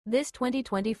This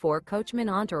 2024 Coachmen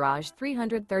Entourage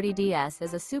 330DS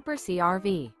is a Super C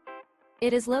RV.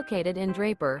 It is located in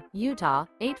Draper, Utah,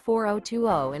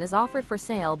 84020 and is offered for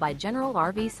sale by General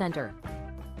RV Center.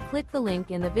 Click the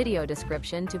link in the video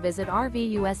description to visit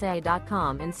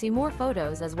RVUSA.com and see more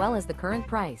photos as well as the current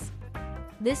price.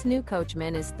 This new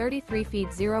Coachmen is 33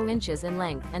 feet 0 inches in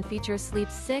length and features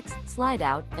sleeps 6,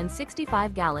 slide-out, and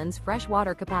 65 gallons fresh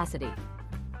water capacity.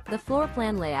 The floor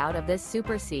plan layout of this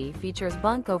Super C features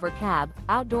bunk over cab,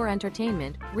 outdoor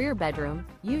entertainment, rear bedroom,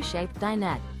 U-shaped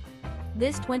dinette.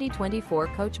 This 2024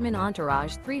 Coachmen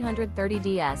Entourage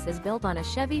 330DS is built on a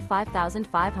Chevy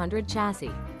 5500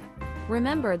 chassis.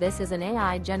 Remember, this is an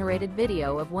AI-generated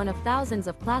video of one of thousands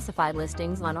of classified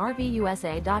listings on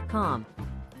RVUSA.com.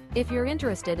 If you're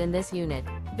interested in this unit,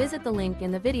 visit the link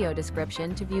in the video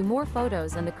description to view more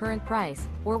photos and the current price,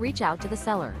 or reach out to the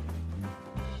seller.